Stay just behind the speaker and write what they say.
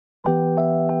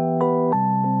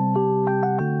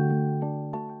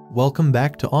welcome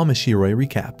back to Omoshiroi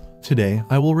Recap. Today,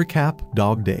 I will recap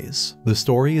Dog Days. The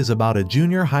story is about a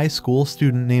junior high school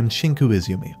student named Shinku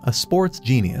Izumi, a sports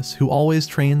genius who always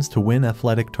trains to win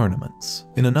athletic tournaments.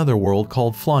 In another world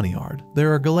called Flonyard,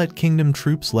 there are Galette Kingdom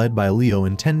troops led by Leo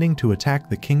intending to attack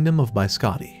the kingdom of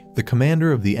Biscotti. The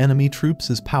commander of the enemy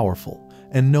troops is powerful,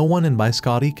 and no one in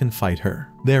Biscotti can fight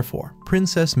her. Therefore,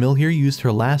 Princess Millhiore used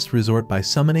her last resort by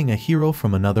summoning a hero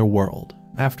from another world.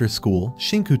 After school,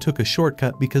 Shinku took a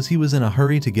shortcut because he was in a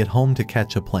hurry to get home to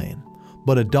catch a plane.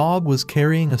 But a dog was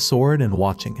carrying a sword and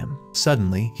watching him.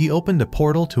 Suddenly, he opened a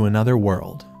portal to another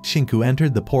world. Shinku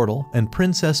entered the portal, and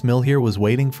Princess Millhiore was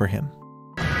waiting for him.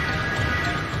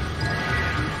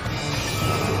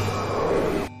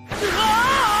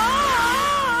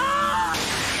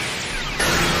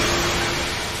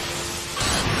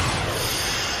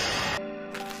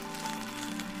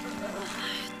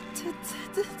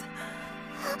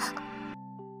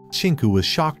 Shinku was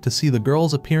shocked to see the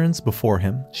girl's appearance before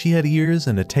him. She had ears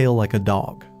and a tail like a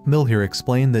dog. Millhiore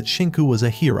explained that Shinku was a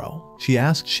hero. She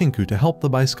asked Shinku to help the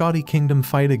Biscotti kingdom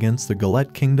fight against the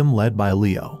Galette Kingdom led by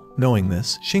Leo. Knowing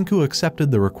this, Shinku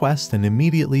accepted the request and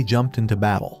immediately jumped into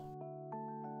battle.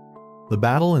 The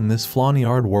battle in this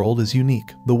Flonyard world is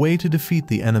unique. The way to defeat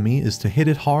the enemy is to hit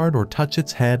it hard or touch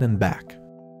its head and back.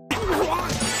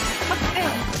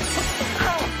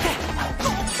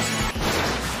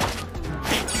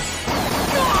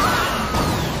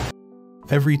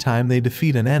 Every time they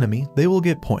defeat an enemy, they will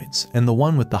get points, and the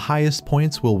one with the highest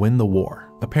points will win the war.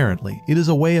 Apparently, it is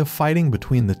a way of fighting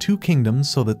between the two kingdoms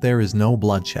so that there is no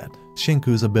bloodshed.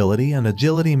 Shinku's ability and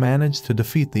agility managed to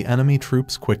defeat the enemy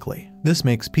troops quickly. This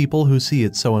makes people who see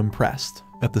it so impressed.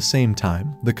 At the same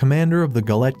time, the commander of the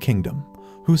Galette Kingdom,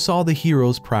 who saw the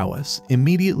hero's prowess,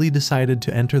 immediately decided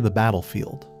to enter the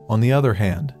battlefield. On the other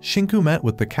hand, Shinku met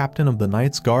with the captain of the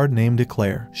Knight's Guard named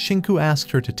Eclair. Shinku asked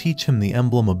her to teach him the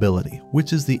emblem ability,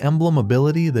 which is the emblem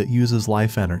ability that uses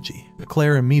life energy.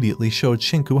 Eclair immediately showed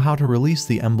Shinku how to release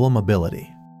the emblem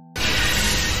ability.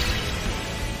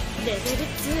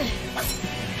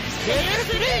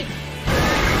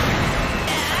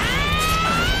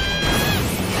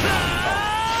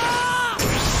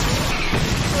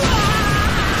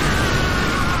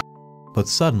 But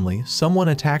suddenly, someone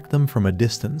attacked them from a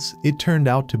distance. It turned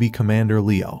out to be Commander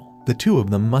Leo. The two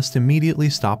of them must immediately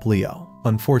stop Leo.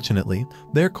 Unfortunately,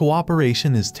 their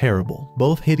cooperation is terrible.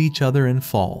 Both hit each other and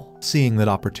fall. Seeing that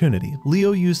opportunity,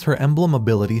 Leo used her emblem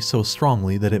ability so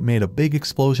strongly that it made a big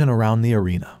explosion around the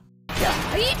arena.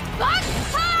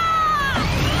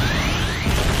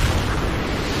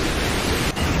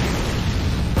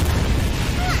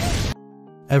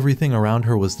 Everything around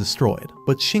her was destroyed,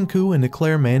 but Shinku and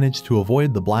Eclair managed to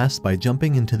avoid the blast by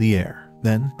jumping into the air.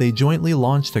 Then, they jointly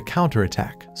launched a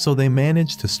counterattack, so they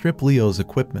managed to strip Leo's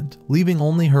equipment, leaving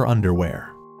only her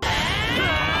underwear.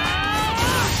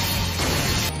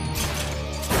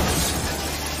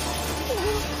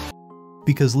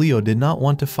 Because Leo did not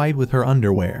want to fight with her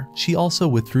underwear, she also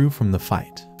withdrew from the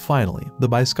fight. Finally, the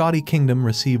Biscotti kingdom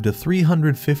received a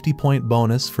 350-point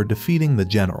bonus for defeating the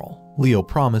general. Leo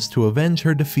promised to avenge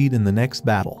her defeat in the next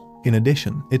battle. In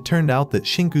addition, it turned out that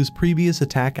Shinku's previous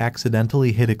attack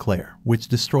accidentally hit Eclair, which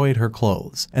destroyed her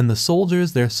clothes, and the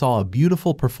soldiers there saw a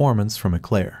beautiful performance from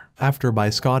Eclair. After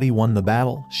Biscotti won the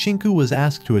battle, Shinku was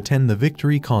asked to attend the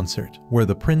victory concert, where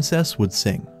the princess would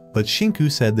sing. But Shinku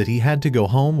said that he had to go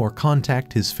home or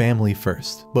contact his family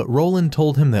first. But Roland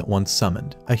told him that once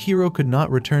summoned, a hero could not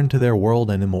return to their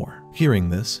world anymore. Hearing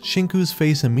this, Shinku's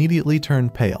face immediately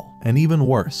turned pale, and even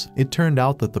worse, it turned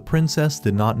out that the princess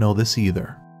did not know this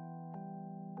either.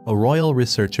 A royal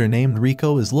researcher named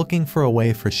Riko is looking for a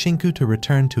way for Shinku to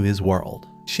return to his world.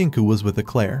 Shinku was with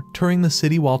Eclair, touring the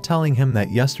city while telling him that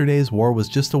yesterday's war was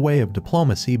just a way of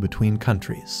diplomacy between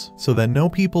countries, so that no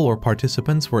people or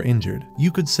participants were injured.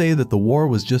 You could say that the war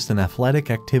was just an athletic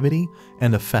activity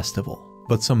and a festival.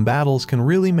 But some battles can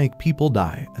really make people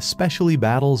die, especially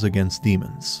battles against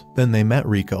demons. Then they met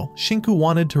Riko. Shinku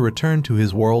wanted to return to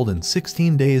his world in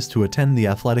 16 days to attend the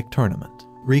athletic tournament.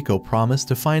 Riko promised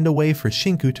to find a way for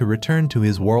Shinku to return to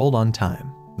his world on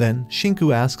time. Then,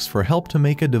 Shinku asks for help to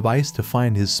make a device to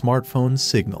find his smartphone's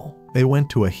signal. They went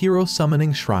to a hero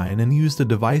summoning shrine and used a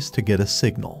device to get a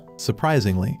signal.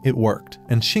 Surprisingly, it worked,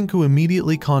 and Shinku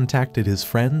immediately contacted his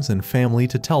friends and family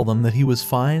to tell them that he was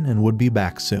fine and would be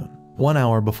back soon. 1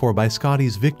 hour before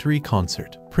Biscotti's victory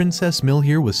concert, Princess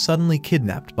Millhiore was suddenly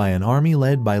kidnapped by an army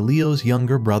led by Leo's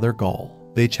younger brother Gaul.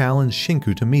 They challenged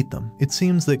Shinku to meet them. It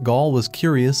seems that Gaul was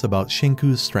curious about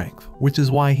Shinku's strength, which is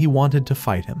why he wanted to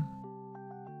fight him.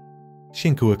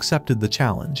 Shinku accepted the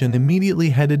challenge and immediately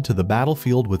headed to the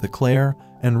battlefield with Eclair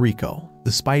and Riko.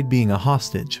 Despite being a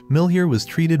hostage, Millhiore was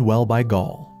treated well by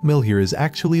Gal. Millhiore is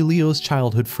actually Leo's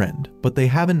childhood friend, but they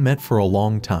haven't met for a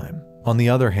long time. On the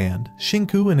other hand,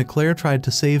 Shinku and Eclair tried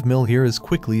to save Millhiore as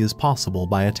quickly as possible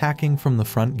by attacking from the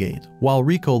front gate, while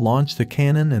Rico launched a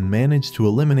cannon and managed to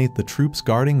eliminate the troops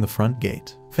guarding the front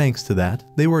gate. Thanks to that,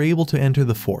 they were able to enter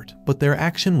the fort, but their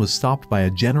action was stopped by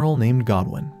a general named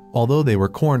Godwin. Although they were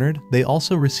cornered, they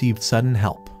also received sudden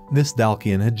help. Miss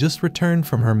Dalkian had just returned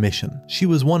from her mission. She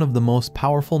was one of the most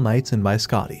powerful knights in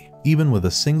Biscotti. Even with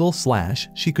a single slash,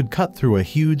 she could cut through a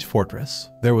huge fortress.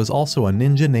 There was also a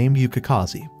ninja named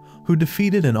Yukikaze, who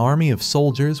defeated an army of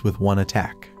soldiers with one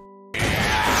attack.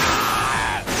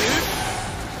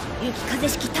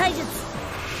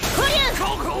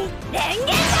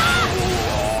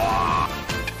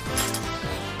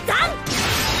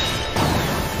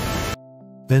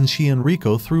 Then she and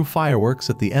Rico threw fireworks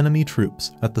at the enemy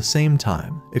troops. At the same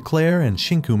time, Eclair and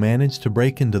Shinku managed to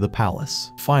break into the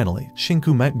palace. Finally,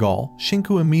 Shinku met Gal.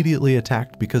 Shinku immediately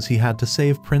attacked because he had to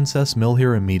save Princess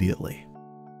Millhiore immediately.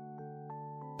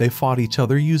 They fought each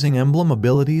other using emblem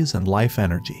abilities and life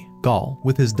energy. Gal,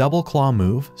 with his double claw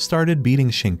move, started beating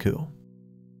Shinku.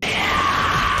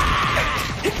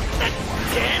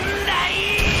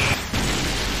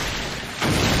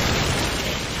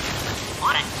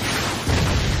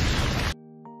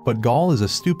 But Gal is a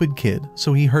stupid kid,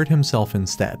 so he hurt himself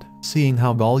instead. Seeing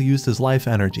how Gal used his life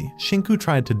energy, Shinku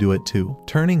tried to do it too,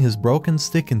 turning his broken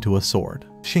stick into a sword.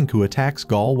 Shinku attacks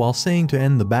Gal while saying to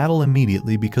end the battle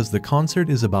immediately because the concert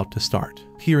is about to start.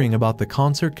 Hearing about the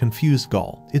concert confused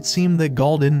Gal. It seemed that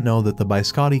Gal didn't know that the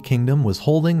Biscotti Kingdom was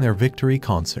holding their victory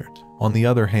concert. On the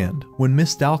other hand, when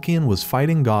Miss Dalkian was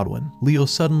fighting Godwin, Leo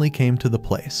suddenly came to the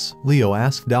place. Leo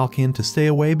asked Dalkian to stay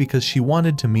away because she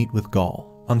wanted to meet with Gal.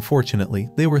 Unfortunately,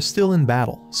 they were still in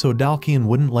battle, so Dalkian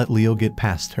wouldn't let Leo get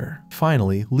past her.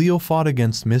 Finally, Leo fought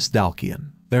against Miss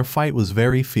Dalkian. Their fight was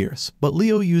very fierce, but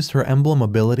Leo used her emblem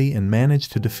ability and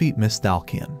managed to defeat Miss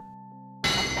Dalkian.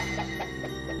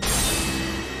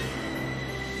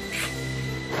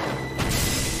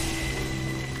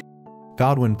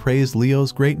 Godwin praised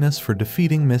Leo's greatness for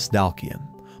defeating Miss Dalkian.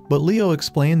 But Leo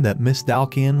explained that Miss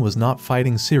Dalkian was not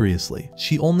fighting seriously.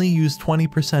 She only used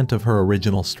 20% of her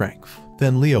original strength.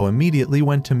 Then Leo immediately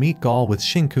went to meet Gal with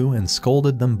Shinku and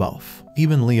scolded them both.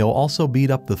 Even Leo also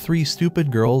beat up the 3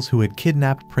 stupid girls who had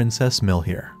kidnapped Princess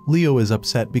Millhiore. Leo is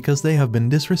upset because they have been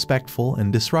disrespectful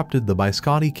and disrupted the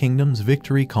Biscotti Kingdom's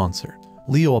victory concert.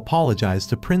 Leo apologized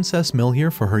to Princess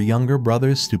Millhiore for her younger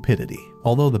brother's stupidity.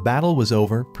 Although the battle was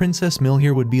over, Princess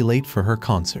Millhiore would be late for her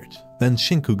concert. Then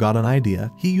Shinku got an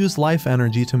idea. He used life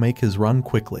energy to make his run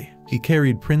quickly. He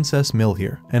carried Princess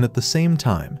Millhiore, and at the same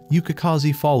time,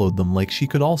 Yukikaze followed them like she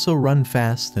could also run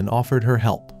fast and offered her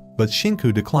help. But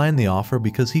Shinku declined the offer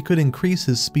because he could increase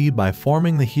his speed by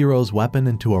forming the hero's weapon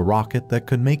into a rocket that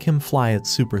could make him fly at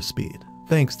super speed.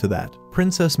 Thanks to that,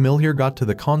 Princess Millhiore got to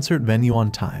the concert venue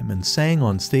on time and sang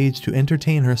on stage to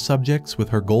entertain her subjects with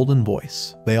her golden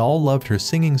voice. They all loved her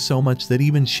singing so much that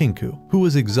even Shinku, who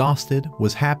was exhausted,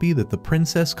 was happy that the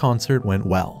princess concert went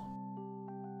well.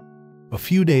 A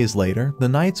few days later, the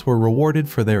knights were rewarded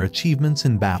for their achievements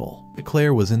in battle.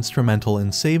 Eclair was instrumental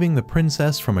in saving the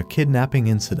princess from a kidnapping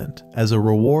incident. As a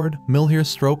reward, Millhiore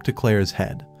stroked Eclair's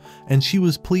head, and she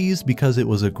was pleased because it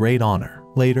was a great honor.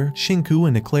 Later, Shinku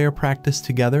and Eclair practiced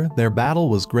together. Their battle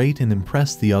was great and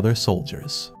impressed the other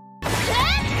soldiers.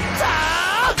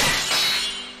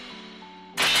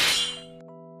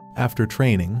 After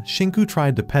training, Shinku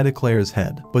tried to pet Eclair's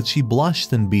head, but she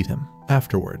blushed and beat him.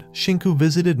 Afterward, Shinku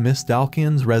visited Miss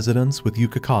Dalkian's residence with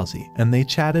Yukikaze, and they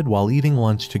chatted while eating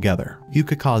lunch together.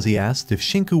 Yukikaze asked if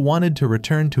Shinku wanted to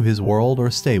return to his world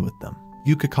or stay with them.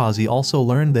 Yukikaze also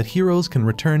learned that heroes can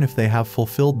return if they have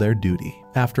fulfilled their duty.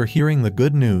 After hearing the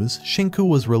good news, Shinku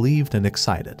was relieved and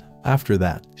excited. After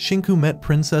that, Shinku met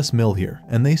Princess Millhiore,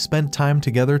 and they spent time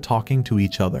together talking to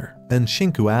each other. Then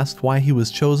Shinku asked why he was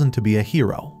chosen to be a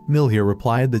hero. Millhiore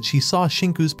replied that she saw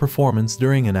Shinku's performance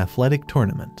during an athletic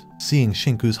tournament. Seeing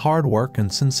Shinku's hard work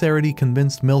and sincerity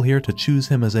convinced Millhiore to choose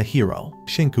him as a hero.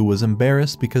 Shinku was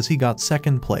embarrassed because he got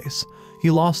second place. He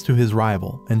lost to his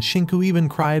rival, and Shinku even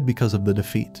cried because of the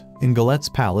defeat. In Galette's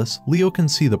palace, Leo can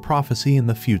see the prophecy in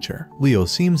the future. Leo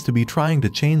seems to be trying to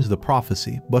change the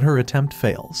prophecy, but her attempt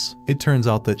fails. It turns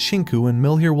out that Shinku and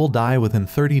Millhiore will die within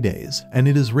 30 days, and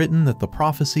it is written that the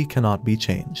prophecy cannot be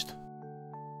changed.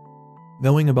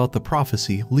 Knowing about the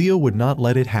prophecy, Leo would not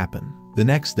let it happen. The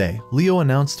next day, Leo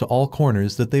announced to all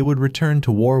corners that they would return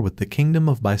to war with the Kingdom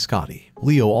of Biscotti.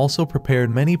 Leo also prepared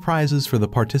many prizes for the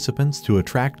participants to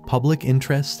attract public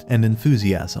interest and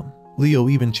enthusiasm. Leo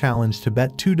even challenged to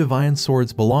bet 2 divine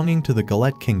swords belonging to the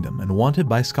Galette Kingdom and wanted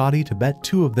Biscotti to bet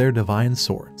 2 of their divine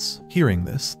swords. Hearing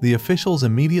this, the officials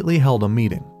immediately held a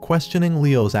meeting, questioning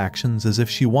Leo's actions as if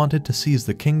she wanted to seize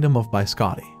the kingdom of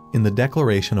Biscotti. In the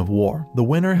declaration of war, the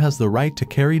winner has the right to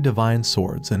carry divine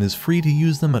swords and is free to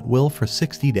use them at will for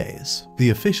 60 days.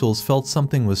 The officials felt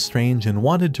something was strange and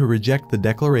wanted to reject the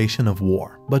declaration of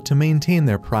war, but to maintain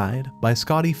their pride,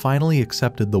 Biscotti finally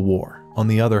accepted the war. On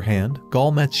the other hand,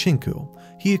 Gal met Shinku.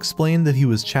 He explained that he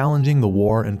was challenging the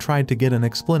war and tried to get an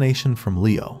explanation from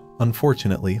Leo.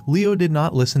 Unfortunately, Leo did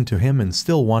not listen to him and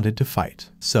still wanted to fight,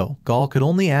 so Gal could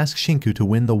only ask Shinku to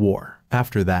win the war.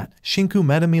 After that, Shinku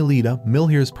met Millhiore,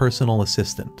 Millhiore's personal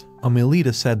assistant.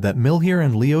 Millhiore said that Millhiore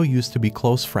and Leo used to be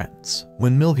close friends.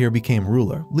 When Millhiore became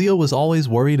ruler, Leo was always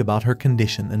worried about her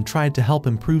condition and tried to help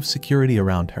improve security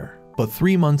around her. But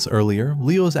 3 months earlier,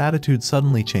 Leo's attitude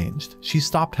suddenly changed. She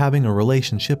stopped having a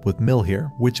relationship with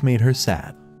Millhiore, which made her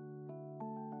sad.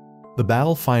 The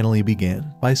battle finally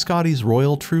began. Biscotti's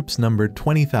royal troops numbered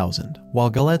 20,000,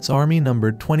 while Galette's army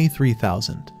numbered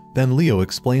 23,000. Then Leo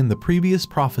explained the previous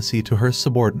prophecy to her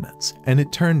subordinates, and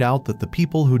it turned out that the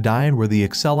people who died were the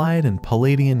Excelide and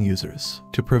Palladian users.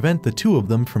 To prevent the 2 of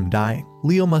them from dying,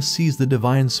 Leo must seize the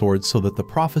divine swords so that the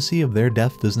prophecy of their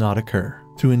death does not occur.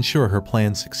 To ensure her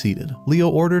plan succeeded, Leo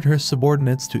ordered her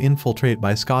subordinates to infiltrate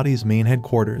Biscotti's main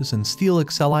headquarters and steal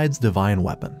Excelide's divine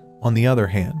weapon. On the other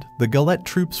hand, the Galette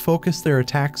troops focused their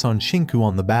attacks on Shinku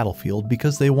on the battlefield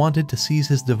because they wanted to seize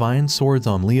his divine swords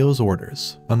on Leo's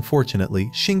orders. Unfortunately,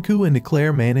 Shinku and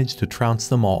Eclair managed to trounce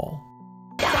them all.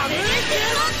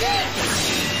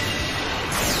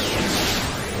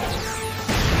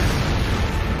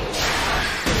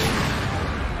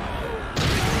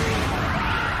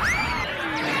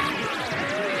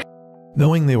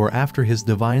 Knowing they were after his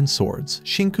divine swords,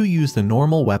 Shinku used a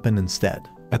normal weapon instead.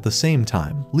 At the same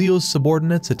time, Leo's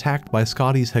subordinates attacked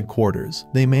Biscotti's headquarters.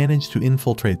 They managed to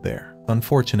infiltrate there.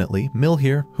 Unfortunately,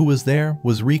 Millhiore, who was there,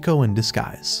 was Rico in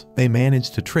disguise. They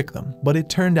managed to trick them, but it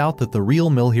turned out that the real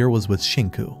Millhiore was with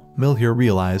Shinku. Millhiore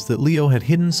realized that Leo had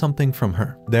hidden something from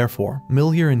her. Therefore,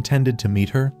 Millhiore intended to meet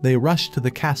her. They rushed to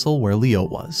the castle where Leo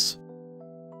was.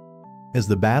 As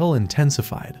the battle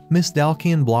intensified, Miss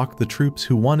Dalkian blocked the troops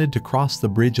who wanted to cross the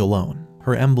bridge alone.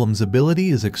 Her emblem's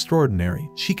ability is extraordinary.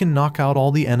 She can knock out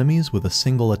all the enemies with a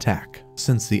single attack.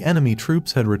 Since the enemy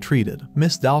troops had retreated,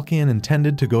 Miss Dalkian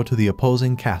intended to go to the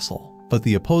opposing castle. But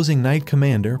the opposing Knight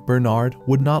Commander, Bernard,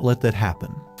 would not let that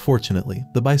happen. Fortunately,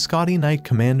 the Biscotti Knight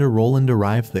Commander Roland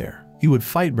arrived there. He would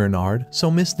fight Bernard, so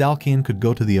Miss Dalkian could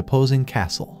go to the opposing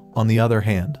castle. On the other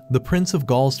hand, the Prince of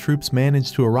Gal's troops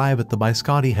managed to arrive at the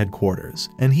Biscotti headquarters,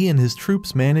 and he and his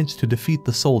troops managed to defeat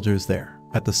the soldiers there.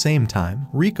 At the same time,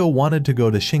 Rico wanted to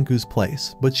go to Shinku's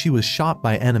place, but she was shot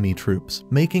by enemy troops,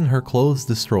 making her clothes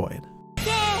destroyed.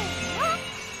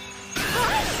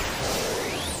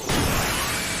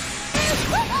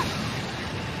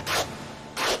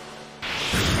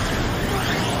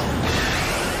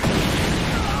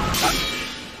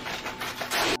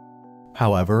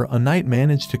 However, a knight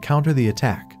managed to counter the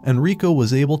attack, and Rico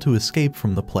was able to escape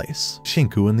from the place.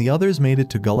 Shinku and the others made it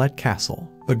to Galette Castle.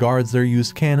 The guards there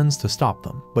used cannons to stop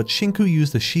them, but Shinku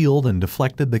used a shield and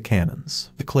deflected the cannons.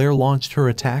 Eclair launched her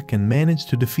attack and managed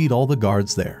to defeat all the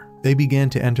guards there. They began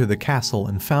to enter the castle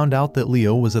and found out that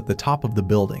Leo was at the top of the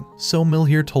building, so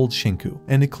Millhiore told Shinku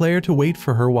and Eclair to wait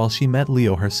for her while she met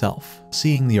Leo herself.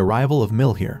 Seeing the arrival of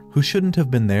Millhiore, who shouldn't have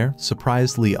been there,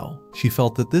 surprised Leo. She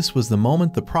felt that this was the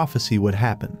moment the prophecy would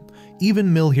happen.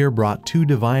 Even Millhiore brought 2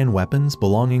 divine weapons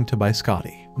belonging to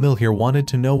Biscotti. Millhiore wanted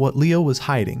to know what Leo was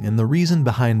hiding and the reason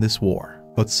behind this war.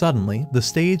 But suddenly, the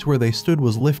stage where they stood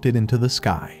was lifted into the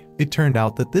sky. It turned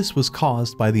out that this was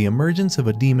caused by the emergence of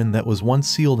a demon that was once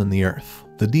sealed in the earth.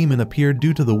 The demon appeared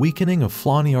due to the weakening of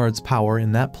Flonyard's power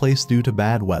in that place due to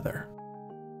bad weather.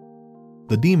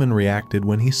 The demon reacted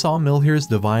when he saw Millhiore's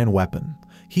divine weapon.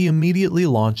 He immediately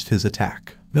launched his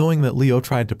attack. Knowing that Leo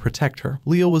tried to protect her,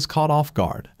 Leo was caught off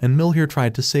guard, and Millhiore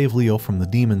tried to save Leo from the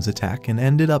demon's attack and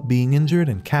ended up being injured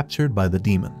and captured by the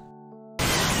demon.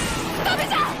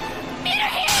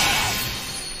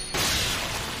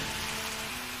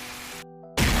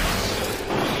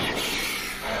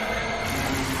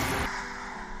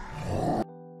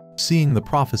 Seeing the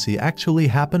prophecy actually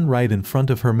happen right in front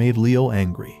of her made Leo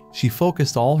angry. She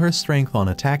focused all her strength on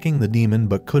attacking the demon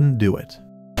but couldn't do it.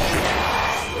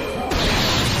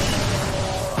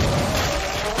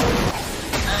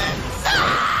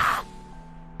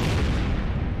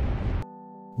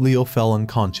 Leo fell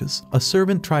unconscious. A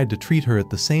servant tried to treat her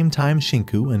at the same time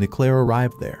Shinku and Eclair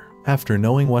arrived there. After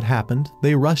knowing what happened,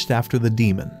 they rushed after the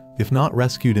demon. If not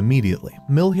rescued immediately,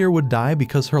 Millhiore would die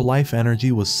because her life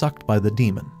energy was sucked by the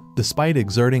demon. Despite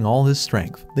exerting all his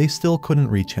strength, they still couldn't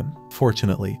reach him.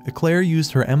 Fortunately, Eclair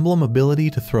used her emblem ability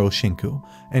to throw Shinku,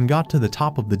 and got to the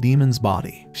top of the demon's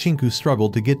body. Shinku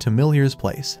struggled to get to Millhiore's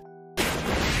place.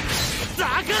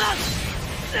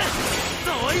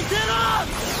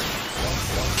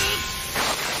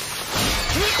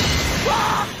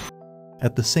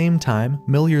 At the same time,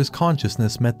 Millhiore's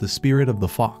consciousness met the spirit of the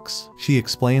fox. She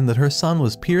explained that her son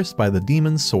was pierced by the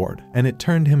demon's sword, and it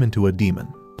turned him into a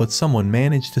demon. But someone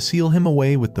managed to seal him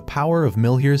away with the power of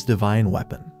Millhiore's divine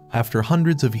weapon. After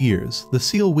hundreds of years, the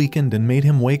seal weakened and made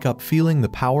him wake up feeling the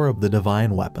power of the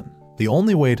divine weapon. The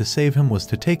only way to save him was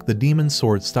to take the demon's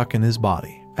sword stuck in his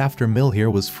body. After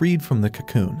Millhiore was freed from the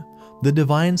cocoon, the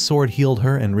divine sword healed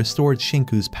her and restored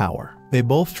Shinku's power. They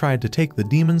both tried to take the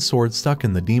demon's sword stuck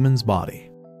in the demon's body.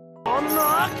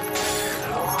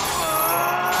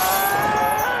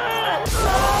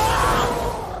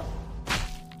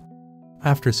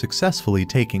 After successfully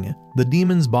taking it, the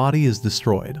demon's body is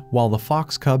destroyed, while the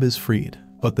fox cub is freed.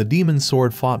 But the demon's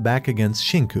sword fought back against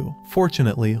Shinku.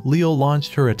 Fortunately, Leo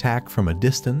launched her attack from a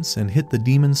distance and hit the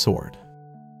demon's sword.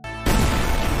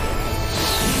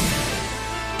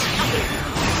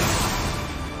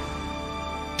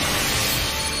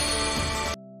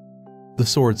 The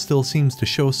sword still seems to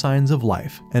show signs of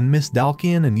life, and Miss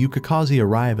Dalkian and Yukikaze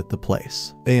arrive at the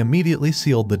place. They immediately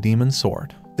sealed the demon's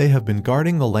sword. They have been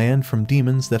guarding the land from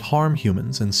demons that harm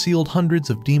humans and sealed hundreds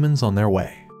of demons on their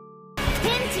way.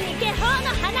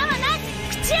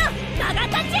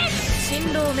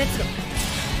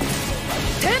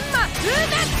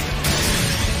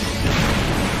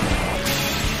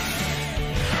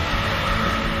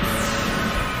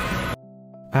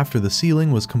 After the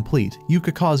sealing was complete,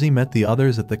 Yukikaze met the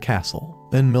others at the castle.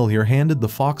 Then Millhiore handed the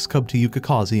fox cub to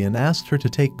Yukikaze and asked her to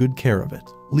take good care of it.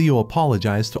 Leo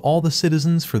apologized to all the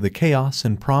citizens for the chaos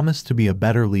and promised to be a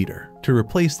better leader. To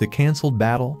replace the cancelled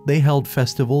battle, they held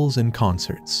festivals and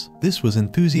concerts. This was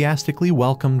enthusiastically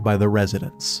welcomed by the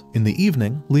residents. In the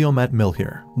evening, Leo met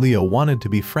Millhiore. Leo wanted to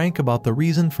be frank about the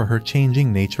reason for her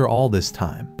changing nature all this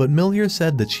time, but Millhiore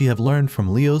said that she had learned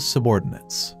from Leo's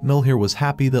subordinates. Millhiore was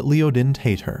happy that Leo didn't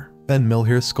hate her. Then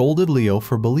Millhiore scolded Leo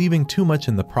for believing too much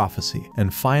in the prophecy,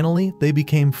 and finally, they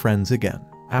became friends again.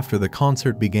 After the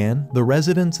concert began, the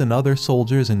residents and other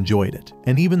soldiers enjoyed it,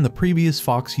 and even the previous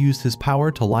fox used his power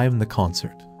to liven the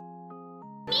concert.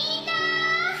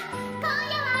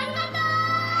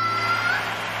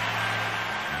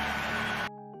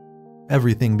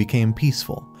 Everything became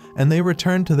peaceful, and they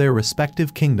returned to their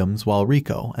respective kingdoms while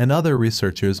Riko and other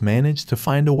researchers managed to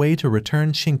find a way to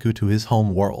return Shinku to his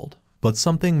home world. But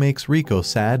something makes Riko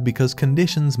sad because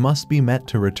conditions must be met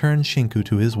to return Shinku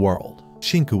to his world.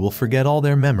 Shinku will forget all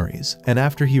their memories, and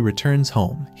after he returns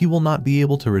home, he will not be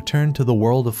able to return to the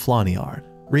world of Flonyard.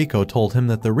 Riko told him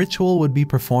that the ritual would be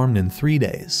performed in 3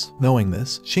 days. Knowing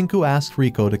this, Shinku asked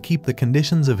Riko to keep the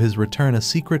conditions of his return a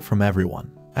secret from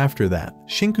everyone. After that,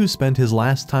 Shinku spent his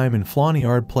last time in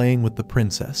Flonyard playing with the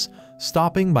princess,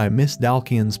 stopping by Miss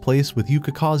Dalkian's place with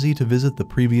Yukikaze to visit the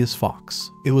previous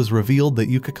fox. It was revealed that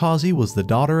Yukikaze was the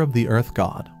daughter of the Earth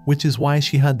God, which is why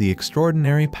she had the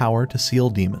extraordinary power to seal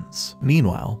demons.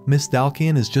 Meanwhile, Miss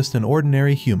Dalkian is just an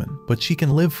ordinary human, but she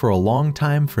can live for a long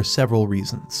time for several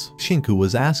reasons. Shinku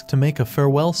was asked to make a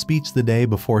farewell speech the day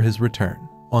before his return.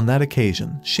 On that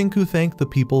occasion, Shinku thanked the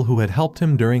people who had helped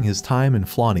him during his time in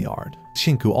Flonyard.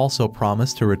 Shinku also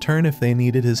promised to return if they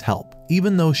needed his help,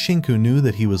 even though Shinku knew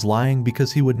that he was lying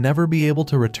because he would never be able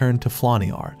to return to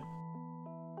Flonyard.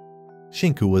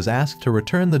 Shinku was asked to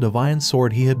return the divine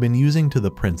sword he had been using to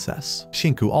the princess.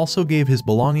 Shinku also gave his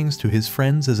belongings to his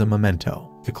friends as a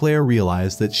memento. Eclair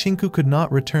realized that Shinku could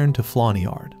not return to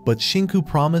Flonyard, but Shinku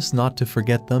promised not to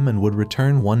forget them and would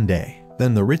return one day.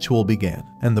 Then the ritual began,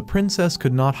 and the princess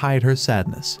could not hide her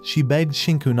sadness. She begged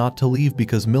Shinku not to leave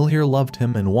because Millhiore loved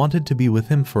him and wanted to be with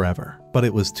him forever. But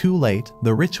it was too late.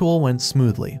 The ritual went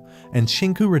smoothly, and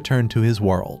Shinku returned to his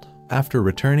world. After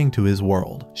returning to his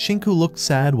world, Shinku looked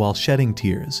sad while shedding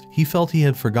tears. He felt he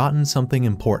had forgotten something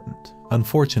important.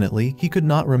 Unfortunately, he could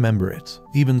not remember it.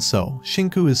 Even so,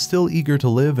 Shinku is still eager to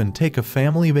live and take a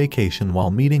family vacation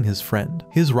while meeting his friend,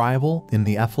 his rival, in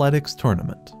the athletics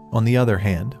tournament. On the other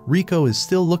hand, Riko is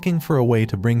still looking for a way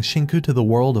to bring Shinku to the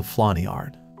world of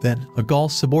Flonyard. Then, a Gaul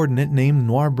subordinate named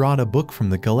Noir brought a book from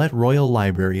the Galette Royal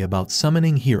Library about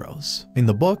summoning heroes. In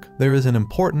the book, there is an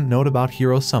important note about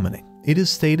hero summoning. It is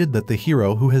stated that the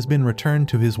hero who has been returned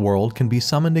to his world can be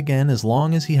summoned again as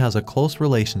long as he has a close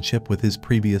relationship with his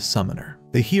previous summoner.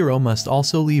 The hero must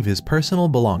also leave his personal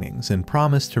belongings and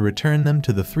promise to return them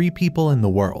to the 3 people in the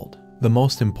world. The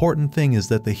most important thing is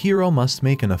that the hero must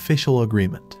make an official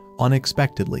agreement.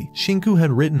 Unexpectedly, Shinku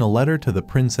had written a letter to the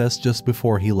princess just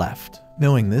before he left.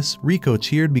 Knowing this, Riko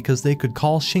cheered because they could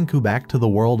call Shinku back to the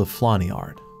world of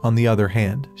Flonyard. On the other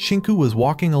hand, Shinku was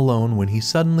walking alone when he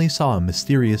suddenly saw a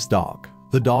mysterious dog.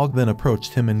 The dog then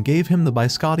approached him and gave him the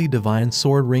Biscotti divine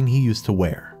sword ring he used to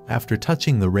wear. After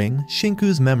touching the ring,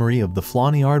 Shinku's memory of the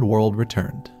Flonyard world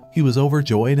returned. He was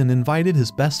overjoyed and invited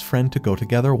his best friend to go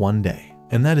together one day.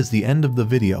 And that is the end of the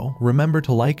video. Remember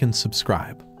to like and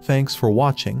subscribe. Thanks for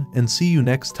watching, and see you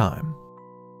next time.